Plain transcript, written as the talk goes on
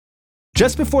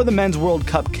Just before the Men's World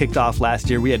Cup kicked off last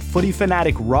year, we had footy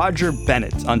fanatic Roger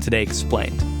Bennett on Today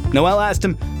Explained. Noel asked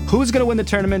him who's going to win the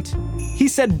tournament. He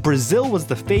said Brazil was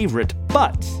the favorite,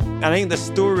 but I think the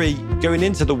story going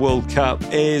into the World Cup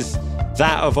is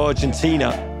that of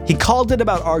Argentina. He called it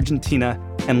about Argentina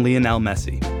and Lionel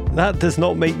Messi. That does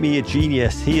not make me a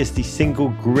genius. He is the single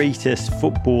greatest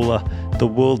footballer the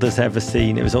world has ever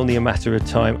seen. It was only a matter of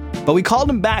time. But we called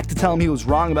him back to tell him he was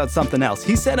wrong about something else.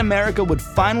 He said America would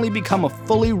finally become a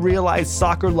fully realized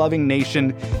soccer-loving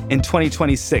nation in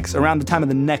 2026, around the time of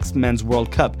the next Men's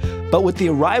World Cup. But with the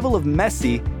arrival of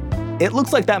Messi, it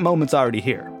looks like that moment's already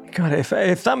here. God,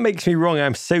 if that makes me wrong,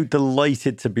 I'm so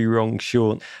delighted to be wrong,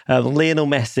 Sean. Lionel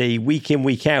Messi, week in,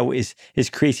 week out, is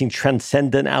creating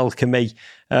transcendent alchemy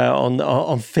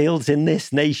on fields in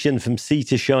this nation from sea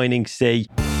to shining sea.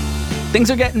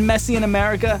 Things are getting messy in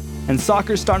America, and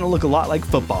soccer's starting to look a lot like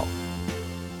football.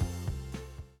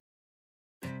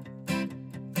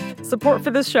 Support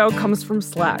for this show comes from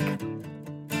Slack.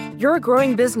 You're a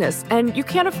growing business, and you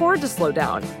can't afford to slow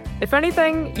down. If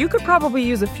anything, you could probably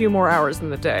use a few more hours in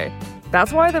the day.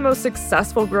 That's why the most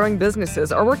successful growing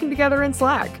businesses are working together in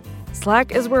Slack.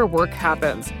 Slack is where work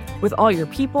happens, with all your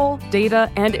people, data,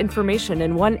 and information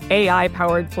in one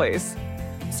AI-powered place.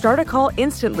 Start a call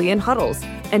instantly in huddles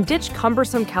and ditch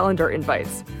cumbersome calendar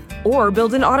invites. Or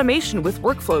build an automation with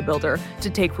Workflow Builder to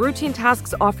take routine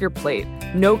tasks off your plate.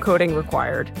 No coding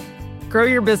required. Grow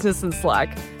your business in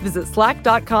Slack. Visit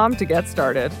slack.com to get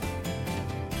started.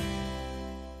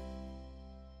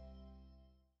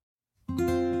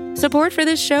 Support for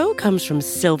this show comes from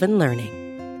Sylvan Learning.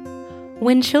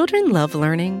 When children love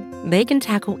learning, they can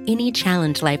tackle any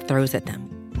challenge life throws at them.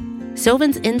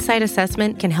 Sylvan's Insight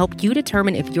Assessment can help you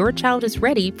determine if your child is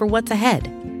ready for what's ahead.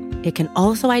 It can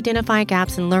also identify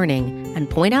gaps in learning and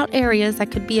point out areas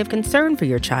that could be of concern for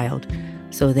your child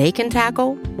so they can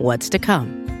tackle what's to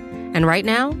come. And right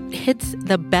now, it's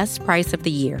the best price of the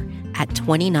year at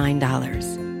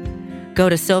 $29. Go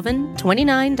to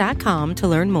sylvan29.com to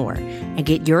learn more and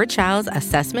get your child's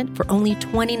assessment for only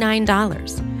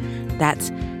 $29. That's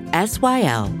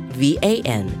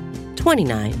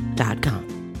SYLVAN29.com.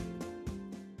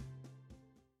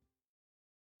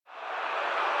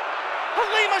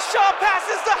 Shaw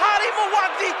passes to Hadi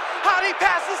Mawandi. Hadi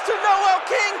passes to Noel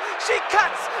King. She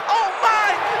cuts. Oh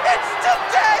my! It's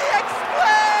Today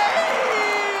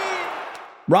Explained!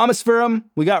 Ramaspuram,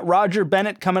 we got Roger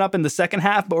Bennett coming up in the second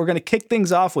half, but we're going to kick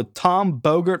things off with Tom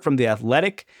Bogert from The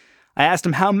Athletic. I asked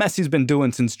him how Messi's been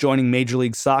doing since joining Major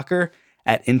League Soccer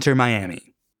at Inter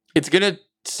Miami. It's going to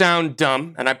sound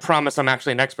dumb, and I promise I'm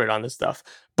actually an expert on this stuff,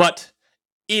 but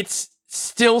it's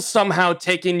still somehow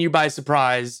taking you by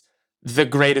surprise. The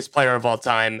greatest player of all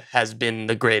time has been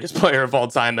the greatest player of all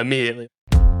time immediately.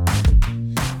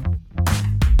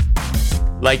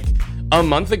 Like a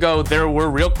month ago, there were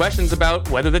real questions about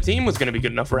whether the team was going to be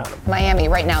good enough around him. Miami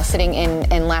right now sitting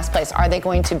in last place. Are they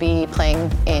going to be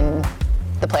playing in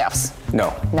the playoffs?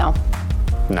 No. No.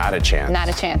 Not a chance. Not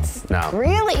a chance. No.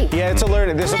 Really? Yeah, it's a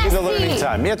learning. This will be the Messi. learning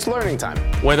time. Yeah, it's learning time.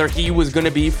 Whether he was going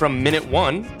to be from minute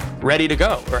one ready to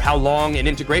go, or how long an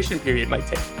integration period might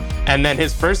take. And then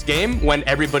his first game, when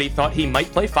everybody thought he might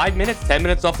play 5 minutes, 10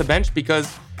 minutes off the bench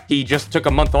because he just took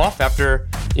a month off after,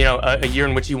 a year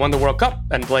in which he won the World Cup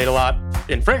and played a lot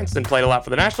in France and played a lot for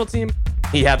the national team.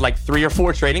 He had like 3 or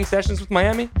 4 training sessions with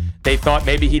Miami. They thought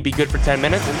maybe he'd be good for 10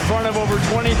 minutes. In front of over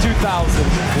 22,000.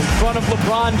 In front of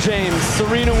LeBron James,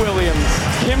 Serena Williams,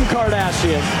 Kim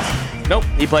Kardashian. Nope,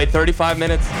 he played 35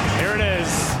 minutes. Here it is.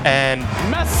 And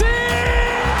Messi!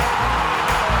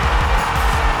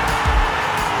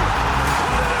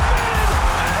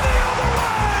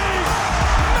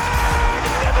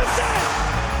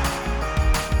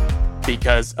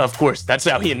 because, of course, that's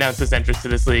how he announced his entrance to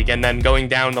this league. And then going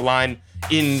down the line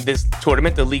in this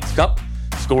tournament, the League's Cup,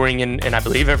 scoring in I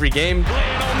believe, every game.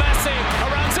 Lionel Messi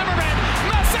around Zimmerman.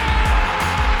 Messi!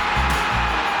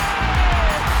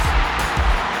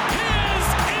 He is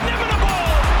inimitable!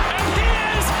 And he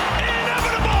is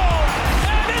inevitable!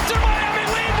 And Inter Miami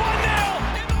lead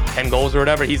 1-0! 10 goals or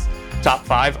whatever. He's top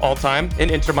 5 all time in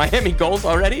Inter Miami goals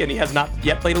already, and he has not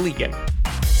yet played a league game.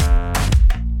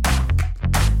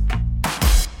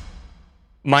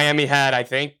 Miami had, I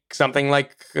think, something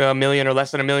like 1 million or less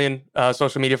than 1 million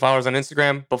social media followers on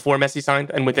Instagram before Messi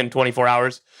signed. And within 24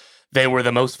 hours, they were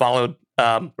the most followed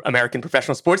American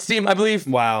professional sports team, I believe.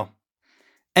 Wow.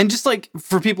 And just like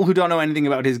for people who don't know anything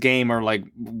about his game or like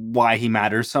why he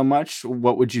matters so much,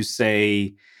 what would you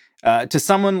say to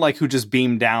someone like who just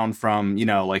beamed down from, you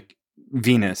know, like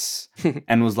Venus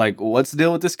and was like, what's the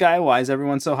deal with this guy? Why is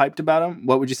everyone so hyped about him?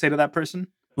 What would you say to that person?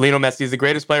 Lionel Messi is the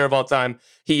greatest player of all time.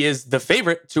 He is the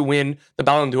favorite to win the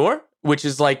Ballon d'Or, which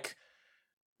is like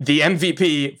the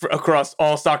MVP across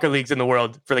all soccer leagues in the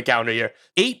world for the calendar year.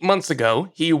 8 months ago,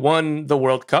 he won the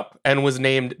World Cup and was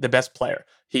named the best player.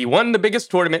 He won the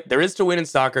biggest tournament there is to win in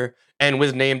soccer and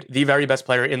was named the very best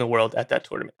player in the world at that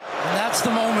tournament. And that's the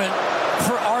moment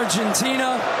for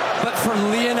Argentina, but for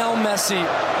Lionel Messi.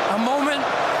 A moment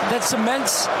that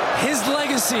cements his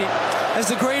legacy as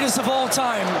the greatest of all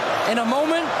time, and a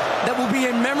moment that will be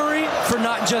in memory for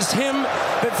not just him,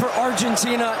 but for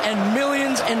Argentina and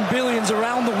millions and billions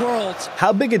around the world.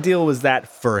 How big a deal was that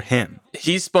for him?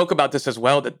 He spoke about this as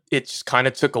well, that it just kind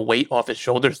of took a weight off his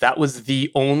shoulders. That was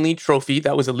the only trophy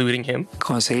that was eluding him.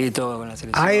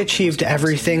 I achieved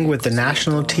everything with the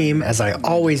national team as I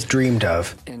always dreamed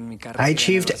of. I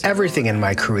achieved everything in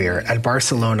my career at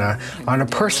Barcelona on a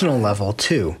personal level,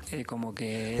 too.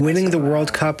 Winning the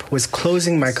World Cup was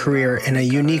closing my career in a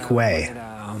unique way.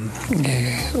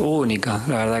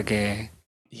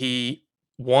 He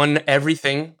won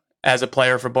everything as a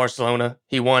player for Barcelona.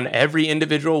 He won every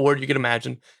individual award you could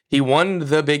imagine. He won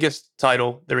the biggest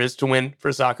title there is to win for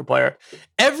a soccer player.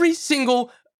 Every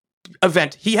single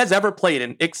event he has ever played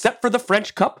in, except for the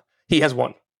French Cup, he has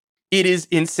won. It is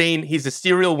insane. He's a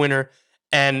serial winner,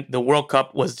 and the World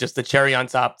Cup was just the cherry on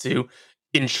top to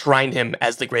enshrine him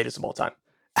as the greatest of all time.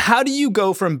 How do you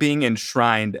go from being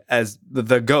enshrined as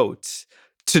the GOAT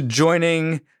to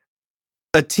joining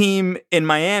a team in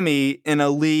Miami in a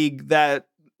league that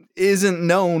isn't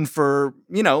known for,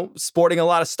 sporting a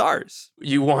lot of stars?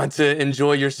 You want to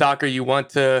enjoy your soccer. You want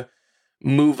to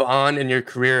move on in your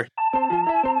career.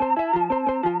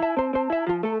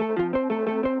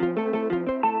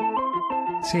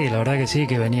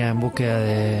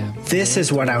 This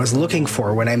is what I was looking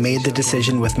for when I made the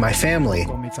decision with my family,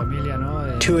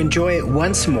 to enjoy it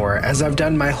once more as I've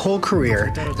done my whole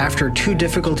career after 2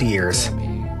 difficult years.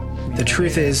 The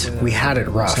truth is, we had it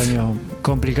rough. And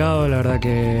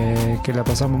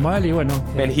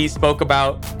he spoke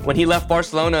about when he left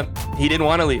Barcelona, he didn't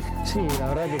want to leave.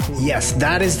 Yes,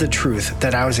 that is the truth,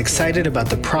 that I was excited about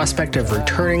the prospect of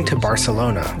returning to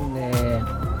Barcelona.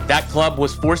 That club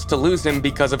was forced to lose him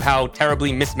because of how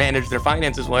terribly mismanaged their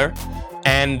finances were.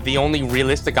 And the only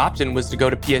realistic option was to go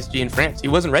to PSG in France. He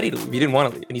wasn't ready to leave. He didn't want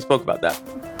to leave. And he spoke about that.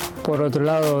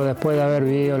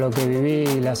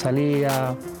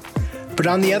 But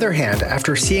on the other hand,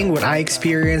 after seeing what I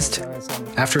experienced,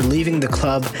 after leaving the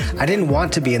club, I didn't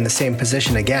want to be in the same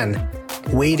position again,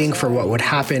 waiting for what would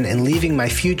happen and leaving my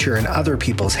future in other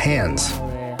people's hands.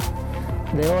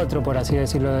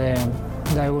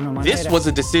 This was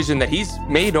a decision that he's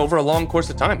made over a long course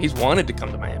of time. He's wanted to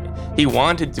come to Miami. He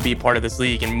wanted to be part of this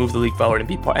league and move the league forward and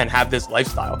be part, and have this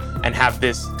lifestyle and have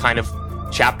this kind of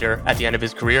chapter at the end of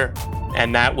his career.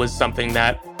 And that was something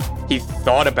that he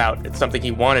thought about. It's something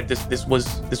he wanted. This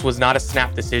was not a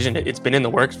snap decision. It's been in the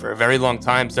works for a very long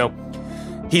time. So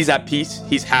he's at peace.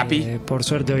 He's happy. But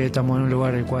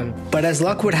as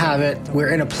luck would have it,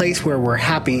 we're in a place where we're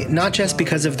happy, not just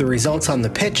because of the results on the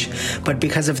pitch, but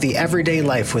because of the everyday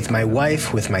life with my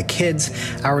wife, with my kids,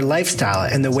 our lifestyle,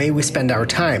 and the way we spend our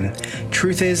time.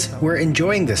 Truth is, we're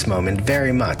enjoying this moment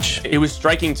very much. It was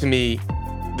striking to me,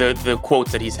 the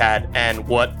quotes that he's had and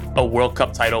what a World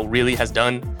Cup title really has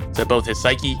done to both his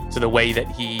psyche, to the way that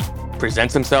he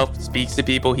presents himself, speaks to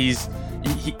people. He's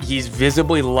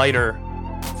visibly lighter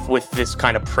with this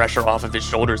kind of pressure off of his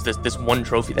shoulders, this one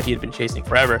trophy that he had been chasing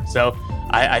forever. So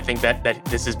I think that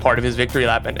this is part of his victory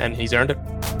lap, and he's earned it.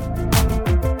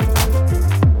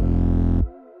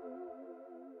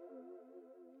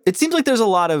 It seems like there's a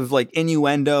lot of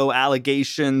innuendo,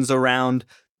 allegations around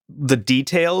the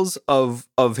details of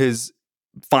his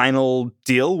final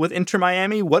deal with Inter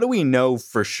Miami. What do we know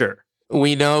for sure?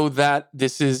 We know that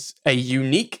this is a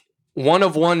unique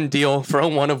one-of-one deal for a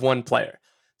one-of-one player.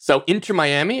 So Inter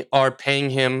Miami are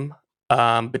paying him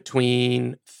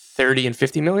between 30 and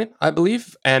 50 million, I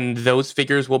believe. And those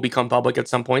figures will become public at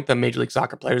some point. The Major League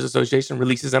Soccer Players Association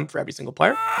releases them for every single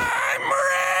player. I'm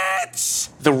rich!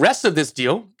 The rest of this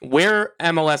deal, where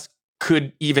MLS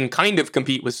could even kind of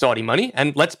compete with Saudi money,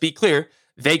 and let's be clear,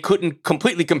 they couldn't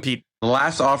completely compete. The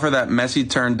last offer that Messi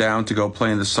turned down to go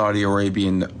play in the Saudi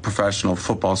Arabian Professional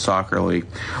Football Soccer League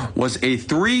was a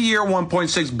 3-year,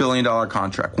 $1.6 billion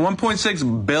contract.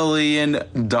 $1.6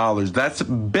 billion. That's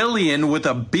billion with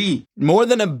a B. More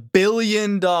than $1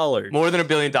 billion. More than $1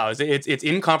 billion. It's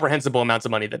incomprehensible amounts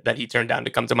of money that he turned down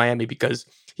to come to Miami because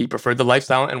he preferred the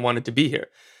lifestyle and wanted to be here.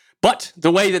 But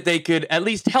the way that they could at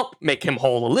least help make him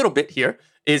whole a little bit here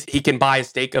is he can buy a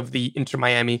stake of the Inter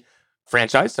Miami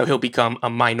franchise, so he'll become a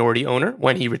minority owner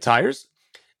when he retires.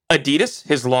 Adidas,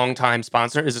 his longtime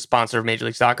sponsor, is a sponsor of Major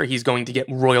League Soccer. He's going to get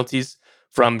royalties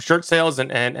from shirt sales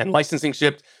and licensing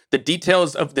shipped. The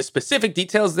details of the specific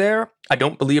details there, I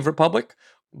don't believe are public,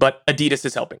 but Adidas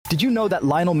is helping. Did you know that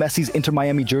Lionel Messi's Inter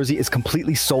Miami jersey is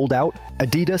completely sold out?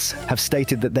 Adidas have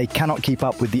stated that they cannot keep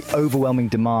up with the overwhelming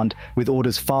demand, with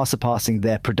orders far surpassing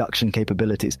their production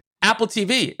capabilities. Apple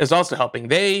TV is also helping.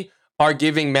 They are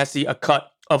giving Messi a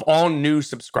cut of all new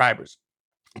subscribers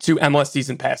to MLS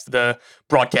Season Pass, the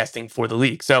broadcasting for the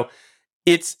league. So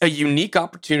it's a unique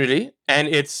opportunity. And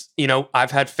it's,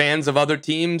 I've had fans of other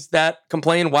teams that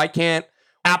complain, why can't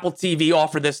Apple TV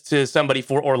offer this to somebody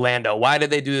for Orlando? Why did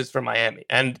they do this for Miami?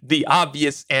 And the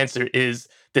obvious answer is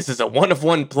this is a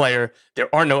one-of-one player.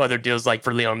 There are no other deals like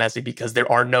for Lionel Messi because there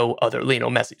are no other Lionel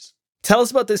Messis. Tell us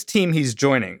about this team he's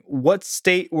joining. What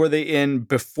state were they in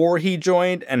before he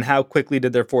joined, and how quickly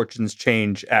did their fortunes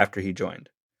change after he joined?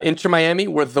 Inter Miami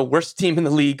were the worst team in the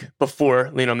league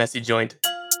before Lionel Messi joined.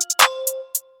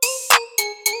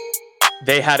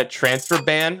 They had a transfer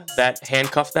ban that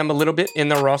handcuffed them a little bit in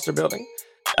their roster building.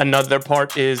 Another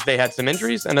part is they had some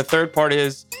injuries. And the third part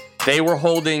is they were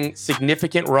holding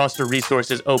significant roster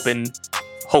resources open,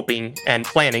 hoping and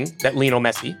planning that Lionel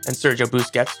Messi and Sergio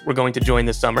Busquets were going to join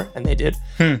this summer, and they did.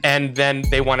 And then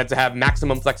they wanted to have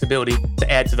maximum flexibility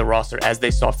to add to the roster as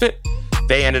they saw fit.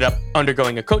 They ended up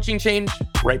undergoing a coaching change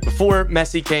right before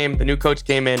Messi came. The new coach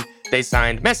came in. They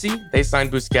signed Messi. They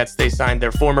signed Busquets. They signed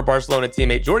their former Barcelona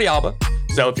teammate, Jordi Alba.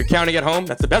 So if you're counting at home,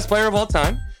 that's the best player of all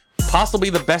time, possibly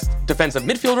the best defensive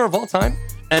midfielder of all time,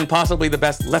 and possibly the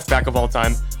best left back of all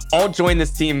time, all joined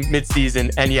this team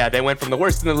mid-season. And yeah, they went from the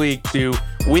worst in the league to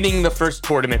winning the first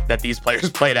tournament that these players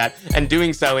played at, and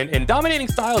doing so in dominating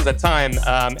styles at time,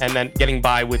 and then getting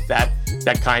by with that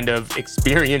kind of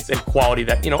experience and quality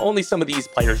that, only some of these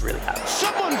players really have.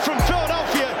 Someone from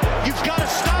Philadelphia, you've got to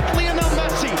stop Lionel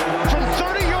Messi from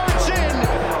 30 yards in.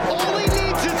 All he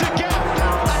needs is a gap,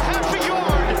 a half a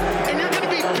yard, and you're going to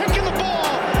be picking the ball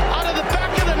out of the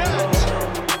back of the net.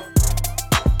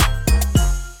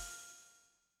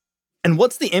 And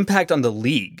what's the impact on the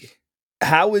league?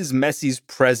 How is Messi's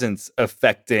presence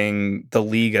affecting the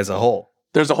league as a whole?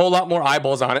 There's a whole lot more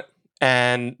eyeballs on it,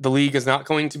 and the league is not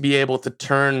going to be able to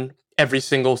turn every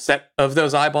single set of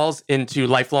those eyeballs into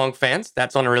lifelong fans.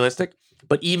 That's unrealistic.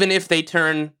 But even if they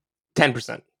turn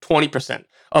 10%, 20%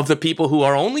 of the people who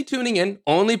are only tuning in,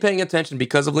 only paying attention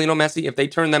because of Lionel Messi, if they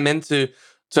turn them into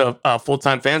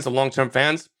full-time fans, long-term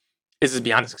fans, this is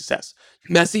beyond a success.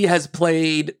 Messi has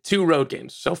played 2 road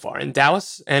games so far, in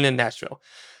Dallas and in Nashville.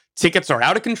 Tickets are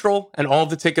out of control, and all of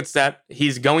the tickets that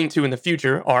he's going to in the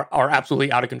future are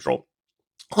absolutely out of control.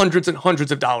 Hundreds and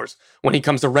hundreds of dollars when he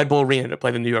comes to Red Bull Arena to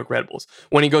play the New York Red Bulls.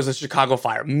 When he goes to Chicago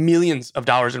Fire, millions of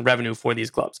dollars in revenue for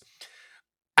these clubs.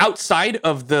 Outside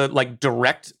of the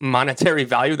direct monetary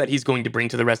value that he's going to bring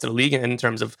to the rest of the league in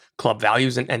terms of club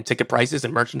values and ticket prices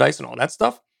and merchandise and all that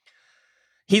stuff,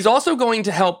 he's also going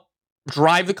to help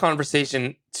drive the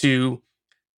conversation to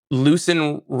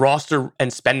loosen roster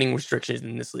and spending restrictions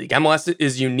in this league. MLS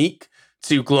is unique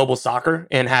to global soccer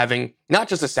in having not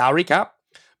just a salary cap,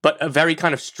 but a very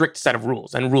kind of strict set of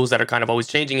rules, and rules that are kind of always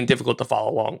changing and difficult to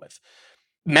follow along with.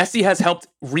 Messi has helped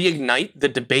reignite the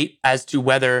debate as to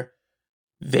whether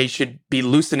they should be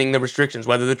loosening the restrictions,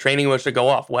 whether the training wheels should go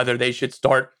off, whether they should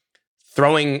start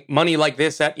throwing money like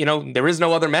this at, there is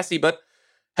no other Messi, but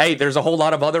hey, there's a whole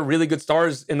lot of other really good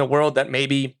stars in the world that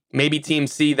maybe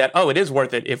teams see that, it is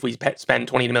worth it if we spend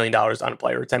 $20 million on a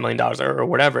player or $10 million or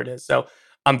whatever it is. So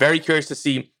I'm very curious to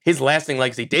see his lasting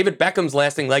legacy. David Beckham's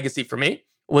lasting legacy for me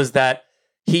was that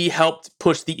he helped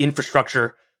push the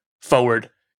infrastructure forward.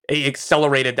 He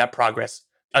accelerated that progress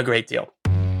a great deal.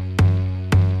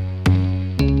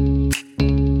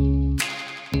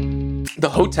 The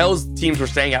hotels teams were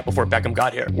staying at before Beckham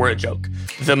got here were a joke.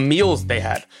 The meals they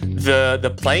had,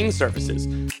 the playing surfaces,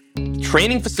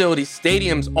 training facilities,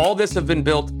 stadiums, all this have been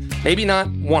built, maybe not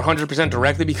 100%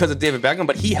 directly because of David Beckham,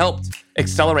 but he helped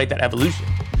accelerate that evolution.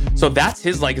 So that's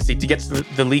his legacy, to get to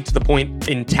the league to the point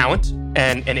in talent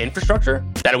and infrastructure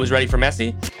that it was ready for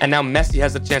Messi. And now Messi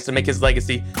has a chance to make his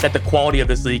legacy that the quality of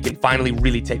this league can finally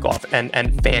really take off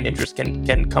and fan interest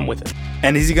can come with it.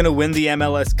 And is he going to win the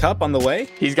MLS Cup on the way?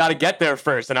 He's got to get there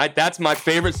first. And that's my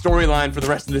favorite storyline for the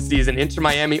rest of the season. Inter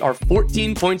Miami are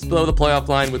 14 points below the playoff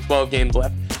line with 12 games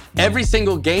left. Every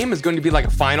single game is going to be like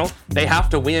a final. They have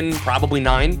to win probably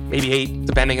 9, maybe 8,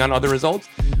 depending on other results.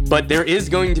 But there is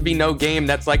going to be no game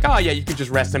that's like, oh yeah, you could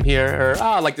just rest him here, or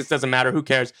like this doesn't matter, who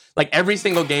cares? Like every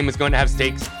single game is going to have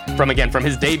stakes from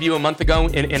his debut a month ago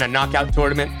in a knockout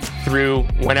tournament through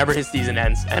whenever his season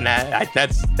ends. And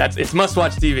it's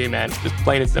must-watch TV, man. Just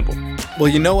plain and simple. Well,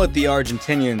 you know what the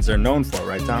Argentinians are known for,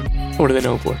 right, Tom? What are they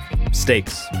known for?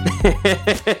 Steaks.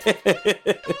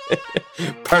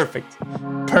 Perfect.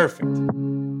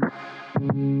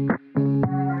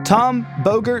 Tom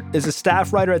Bogert is a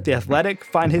staff writer at The Athletic.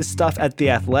 Find his stuff at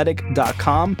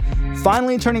theathletic.com.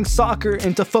 Finally turning soccer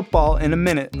into football in a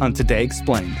minute on Today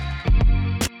Explained.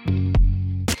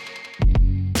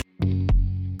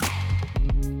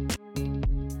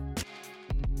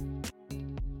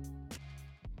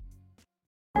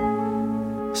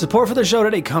 Support for the show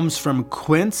today comes from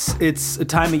Quince. It's a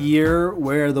time of year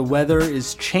where the weather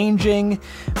is changing.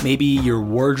 Maybe your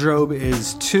wardrobe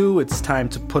is too. It's time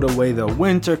to put away the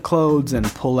winter clothes and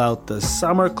pull out the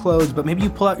summer clothes. But maybe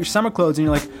you pull out your summer clothes and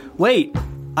you're like, wait,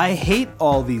 I hate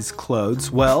all these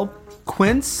clothes. Well,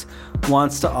 Quince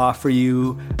wants to offer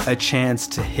you a chance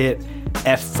to hit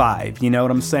F5. You know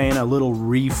what I'm saying? A little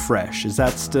refresh. Is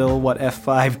that still what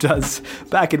F5 does?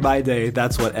 Back in my day,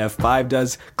 that's what F5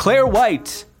 does. Claire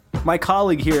White, my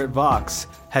colleague here at Vox,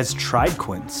 has tried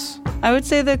Quince. I would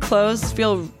say the clothes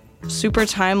feel super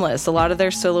timeless. A lot of their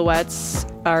silhouettes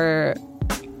are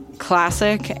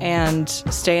classic and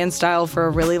stay in style for a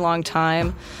really long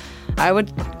time. I would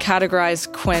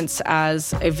categorize Quince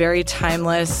as a very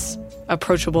timeless,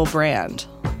 approachable brand.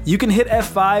 You can hit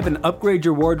F5 and upgrade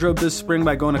your wardrobe this spring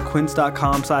by going to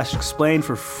quince.com/explain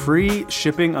for free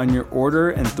shipping on your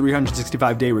order and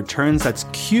 365-day returns. That's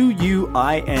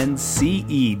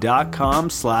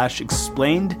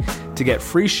QUINCE.com/explained to get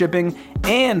free shipping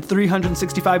and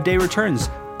 365-day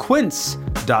returns.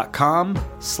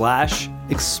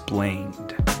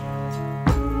 Quince.com/explained.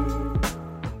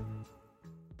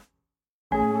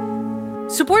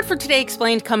 Support for Today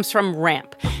Explained comes from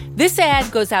Ramp. This ad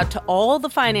goes out to all the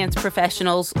finance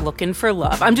professionals looking for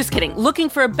love. I'm just kidding. Looking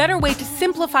for a better way to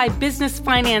simplify business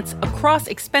finance across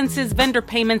expenses, vendor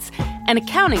payments, and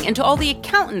accounting. And to all the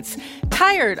accountants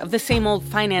tired of the same old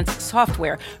finance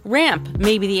software, Ramp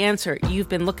may be the answer you've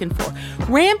been looking for.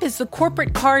 Ramp is the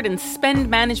corporate card and spend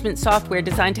management software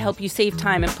designed to help you save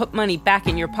time and put money back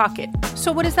in your pocket.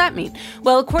 So what does that mean?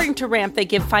 Well, according to Ramp, they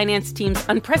give finance teams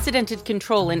unprecedented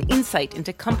control and insight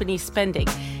into company spending,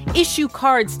 issue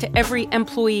cards to every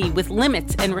employee with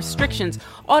limits and restrictions,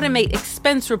 automate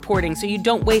expense reporting so you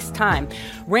don't waste time.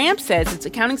 Ramp says its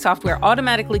accounting software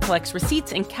automatically collects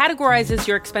receipts and categorizes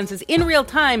your expenses in real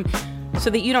time so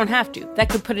that you don't have to. That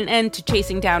could put an end to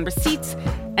chasing down receipts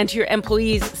and to your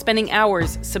employees spending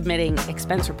hours submitting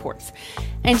expense reports.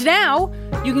 And now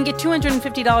you can get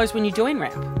 $250 when you join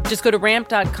Ramp. Just go to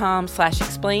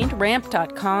ramp.com/explained,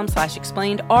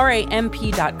 ramp.com/explained,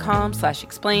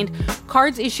 ramp.com/explained.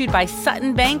 Cards issued by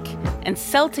Sutton Bank and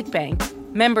Celtic Bank,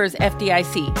 members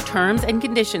FDIC. Terms and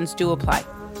conditions do apply.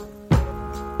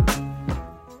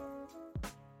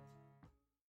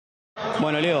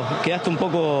 Bueno, Leo, quedaste un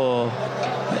poco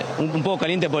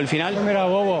caliente por el final. ¿Qué mirá,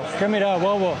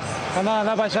 bobo?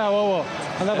 Anda para allá, bobo.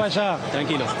 Anda para allá.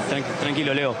 Tranquilo,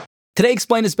 Leo. Today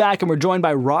Explained is back, and we're joined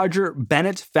by Roger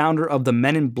Bennett, founder of the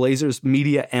Men in Blazers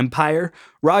media empire.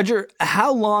 Roger,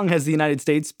 how long has the United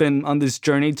States been on this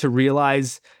journey to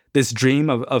realize this dream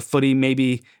of footy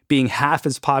maybe being half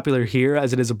as popular here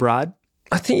as it is abroad?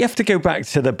 I think you have to go back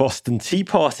to the Boston Tea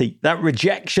Party, that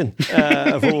rejection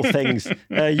of all things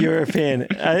European.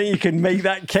 I think you can make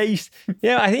that case.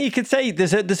 Yeah, I think you could say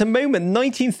there's a moment,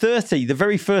 1930, the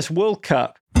very first World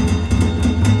Cup.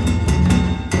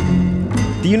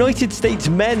 The United States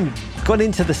men got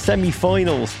into the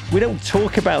semi-finals. We don't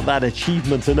talk about that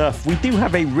achievement enough. We do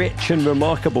have a rich and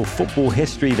remarkable football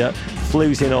history that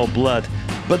flows in our blood,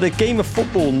 but the game of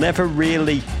football never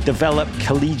really developed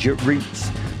collegiate roots,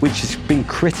 which has been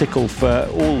critical for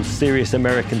all serious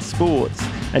American sports.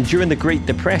 And during the Great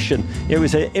Depression, it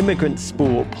was an immigrant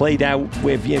sport played out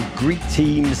with Greek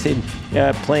teams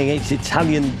playing against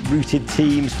Italian-rooted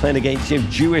teams, playing against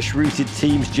Jewish-rooted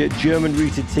teams,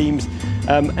 German-rooted teams.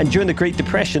 And during the Great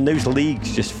Depression, those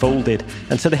leagues just folded.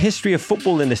 And so the history of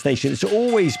football in this nation has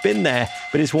always been there,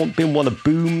 but it's been one of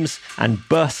booms and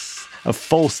busts, of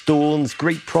false dawns,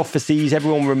 great prophecies.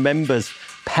 Everyone remembers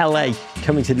Pele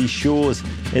coming to these shores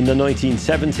in the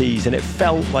 1970s, and it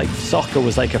felt like soccer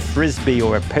was like a frisbee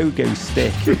or a pogo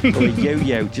stick or a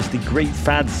yo-yo, just a great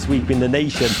fad sweeping the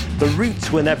nation. The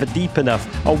roots were never deep enough.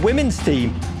 Our women's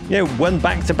team, won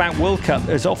back-to-back World Cup,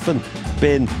 has often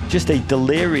been just a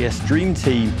delirious dream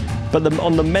team. But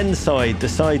on the men's side, the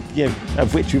side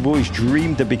of which we've always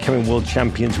dreamed of becoming world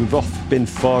champions, we've often been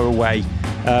far away.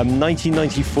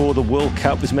 1994, the World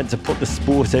Cup was meant to put the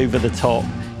sport over the top.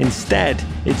 Instead,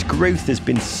 its growth has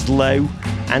been slow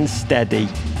and steady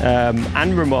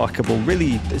and remarkable.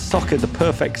 Really, soccer, the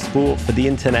perfect sport for the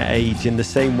internet age, in the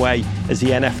same way as the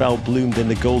NFL bloomed in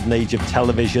the golden age of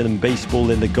television and baseball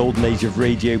in the golden age of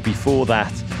radio before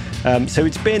that. So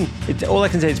all I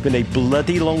can say, it's been a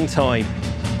bloody long time.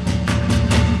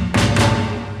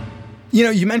 You know,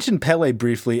 you mentioned Pele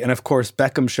briefly, and of course,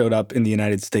 Beckham showed up in the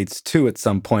United States too at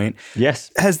some point.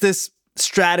 Yes. Has this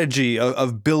strategy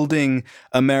of building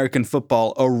American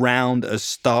football around a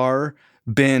star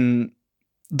been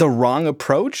the wrong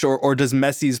approach, or does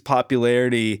Messi's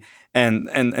popularity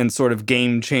and sort of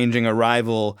game-changing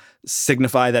arrival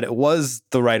signify that it was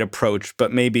the right approach,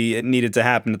 but maybe it needed to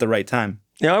happen at the right time?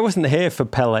 I wasn't here for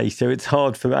Pele, so it's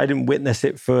hard for me. I didn't witness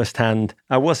it firsthand.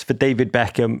 I was for David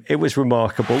Beckham. It was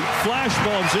remarkable.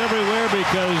 Flashbulbs everywhere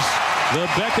because the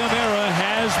Beckham era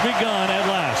has begun at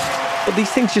last. But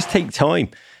these things just take time.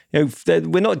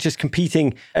 We're not just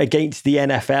competing against the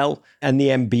NFL and the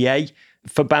NBA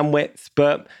for bandwidth,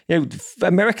 but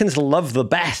Americans love the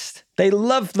best. They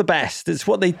love the best. It's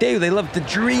what they do. They love the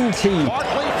dream team.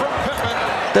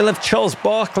 They love Charles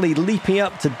Barkley leaping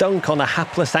up to dunk on a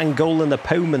hapless Angolan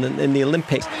opponent in the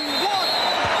Olympics.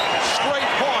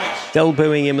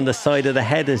 Elbowing him in the side of the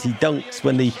head as he dunks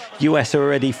when the US are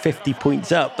already 50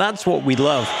 points up. That's what we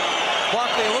love.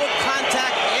 Barkley, a little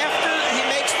contact after he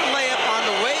makes the layup on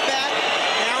the way back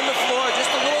down the floor.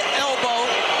 Just a little elbow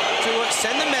to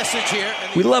send a message here.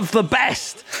 We love the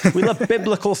best. We love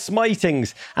biblical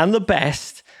smitings. And the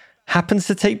best happens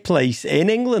to take place in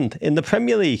England, in the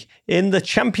Premier League, in the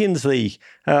Champions League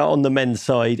on the men's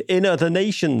side, in other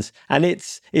nations. And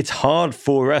it's hard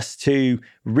for us to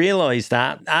realise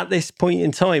that at this point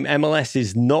in time, MLS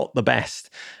is not the best.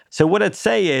 So what I'd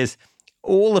say is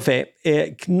all of it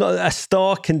a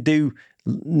star can do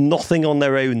nothing on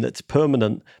their own that's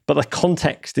permanent, but the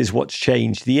context is what's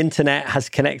changed. The internet has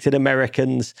connected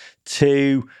Americans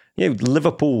to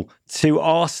Liverpool, to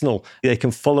Arsenal. They can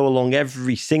follow along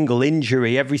every single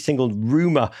injury, every single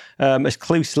rumour as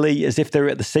closely as if they're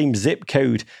at the same zip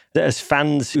code as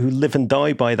fans who live and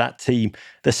die by that team.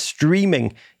 The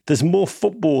streaming, there's more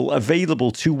football available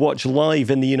to watch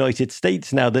live in the United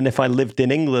States now than if I lived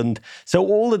in England. So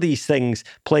all of these things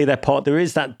play their part. There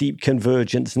is that deep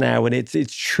convergence now, and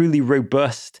it's truly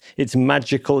robust. It's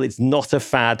magical. It's not a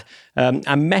fad. And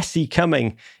Messi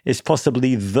coming is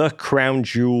possibly the crown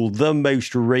jewel, the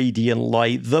most radiant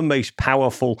light, the most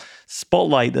powerful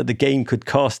spotlight that the game could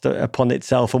cast upon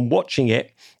itself. And watching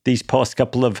it these past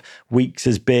couple of weeks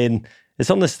has been...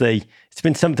 It's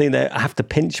been something that I have to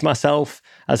pinch myself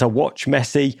as I watch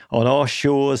Messi on our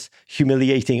shores,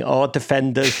 humiliating our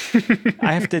defenders.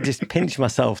 I have to just pinch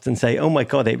myself and say, oh my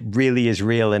God, it really is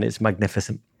real and it's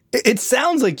magnificent. It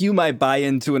sounds like you might buy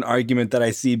into an argument that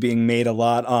I see being made a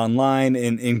lot online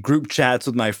in group chats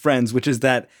with my friends, which is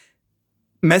that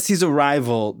Messi's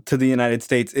arrival to the United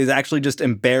States is actually just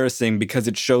embarrassing because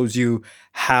it shows you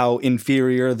how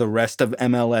inferior the rest of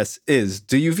MLS is.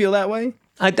 Do you feel that way?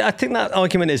 I think that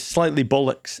argument is slightly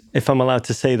bollocks, if I'm allowed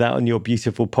to say that on your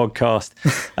beautiful podcast.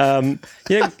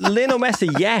 Lionel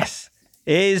Messi, yes,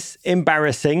 is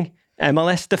embarrassing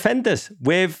MLS defenders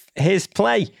with his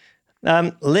play.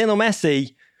 Lionel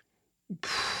Messi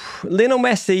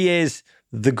is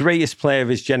the greatest player of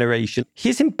his generation.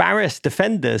 He's embarrassed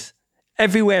defenders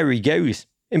everywhere he goes.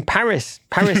 In Paris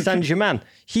Saint-Germain,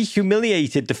 he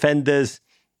humiliated defenders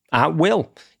at will.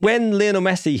 When Lionel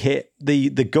Messi hit the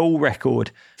goal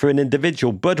record for an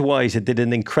individual, Budweiser did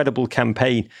an incredible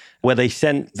campaign where they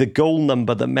sent the goal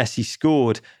number that Messi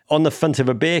scored on the front of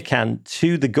a beer can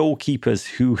to the goalkeepers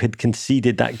who had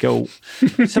conceded that goal.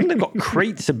 Some of them got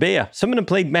crates of beer. Some of them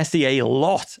played Messi a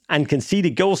lot and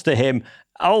conceded goals to him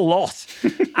a lot.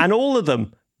 And all of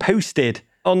them posted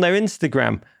on their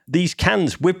Instagram these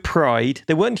cans with pride.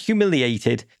 They weren't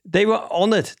humiliated. They were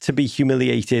honoured to be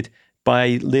humiliated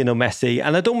by Lionel Messi.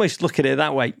 And I'd almost look at it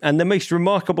that way. And the most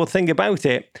remarkable thing about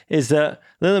it is that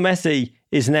Lionel Messi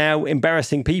is now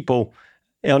embarrassing people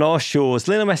on our shores.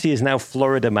 Lionel Messi is now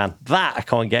Florida man. That I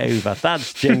can't get over.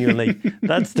 That's genuinely,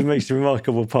 that's the most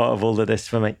remarkable part of all of this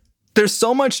for me. There's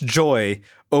so much joy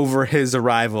over his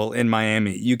arrival in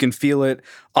Miami. You can feel it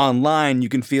online. You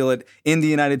can feel it in the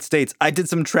United States. I did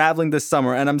some traveling this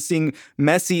summer and I'm seeing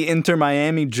Messi Inter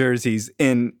Miami jerseys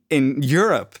in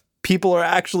Europe. people are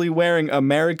actually wearing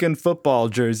American football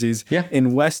jerseys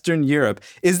in Western Europe.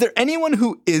 Is there anyone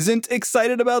who isn't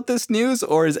excited about this news,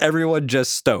 or is everyone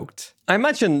just stoked? I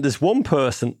imagine there's one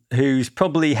person who's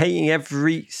probably hating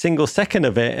every single second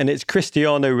of it, and it's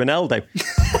Cristiano Ronaldo.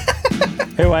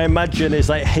 Who I imagine is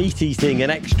like hate eating an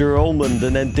extra almond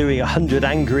and then doing 100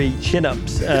 angry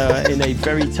chin-ups in a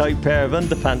very tight pair of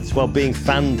underpants while being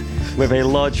fanned with a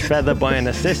large feather by an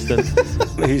assistant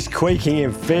who's quaking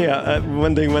in fear,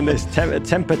 wondering when this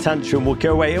temper tantrum will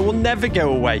go away. It will never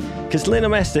go away because Lionel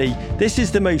Messi, this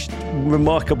is the most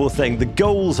remarkable thing. The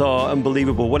goals are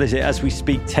unbelievable. What is it? As we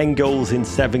speak, 10 goals in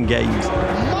 7 games.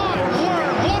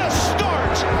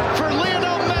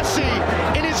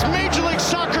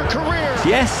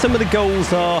 Yes, some of the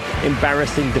goals are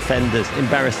embarrassing defenders,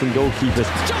 embarrassing goalkeepers.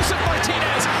 Joseph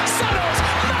Martinez, Santos,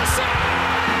 Messi!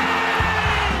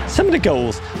 Some of the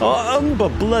goals are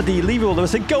unbloody-leavable. There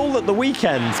was a goal at the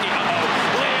weekend.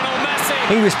 Lionel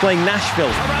Messi! He was playing Nashville.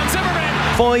 Around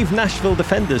Zimmerman! 5 Nashville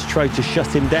defenders tried to shut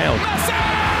him down.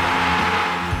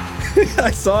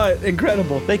 I saw it.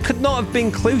 Incredible. They could not have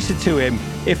been closer to him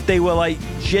if they were like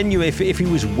genuine, if he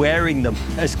was wearing them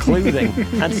as clothing.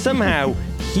 And somehow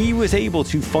he was able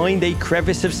to find a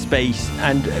crevice of space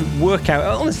and work out.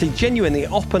 Honestly, genuinely,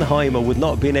 Oppenheimer would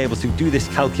not have been able to do this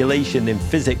calculation in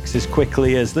physics as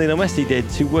quickly as Lionel Messi did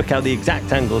to work out the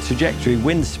exact angle, trajectory,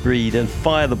 wind speed, and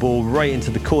fire the ball right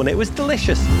into the corner. It was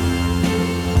delicious.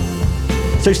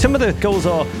 So some of the goals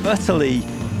are utterly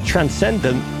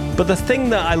transcendent. But the thing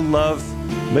that I love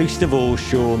most of all,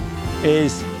 Sean,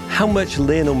 is how much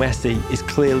Lionel Messi is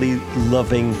clearly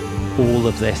loving all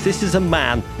of this. This is a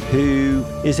man who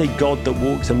is a god that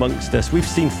walks amongst us. We've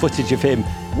seen footage of him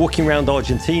walking around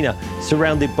Argentina,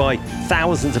 surrounded by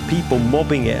thousands of people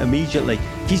mobbing it immediately.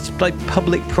 He's like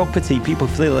public property. People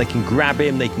feel they can grab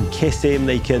him, they can kiss him,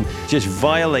 they can just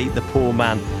violate the poor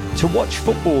man. To watch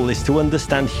football is to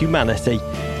understand humanity,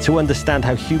 to understand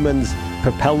how humans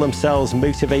propel themselves,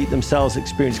 motivate themselves,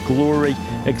 experience glory,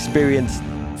 experience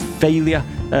failure,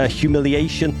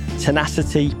 humiliation,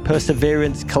 tenacity,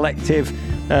 perseverance, collective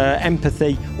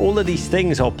empathy. All of these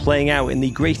things are playing out in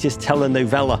the greatest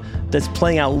telenovela that's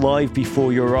playing out live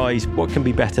before your eyes. What can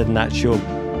be better than that, Sean?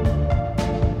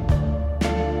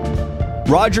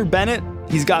 Roger Bennett,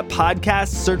 he's got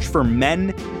podcasts. Search for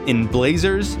Men in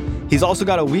Blazers. He's also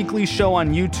got a weekly show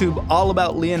on YouTube all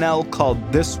about Lionel called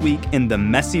This Week in the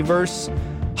Messiverse.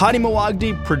 Hadi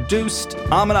Mawagdi produced,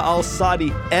 Amina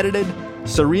Al-Sadi edited,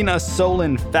 Serena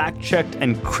Solin fact-checked,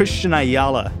 and Christian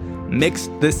Ayala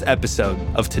mixed this episode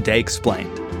of Today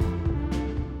Explained.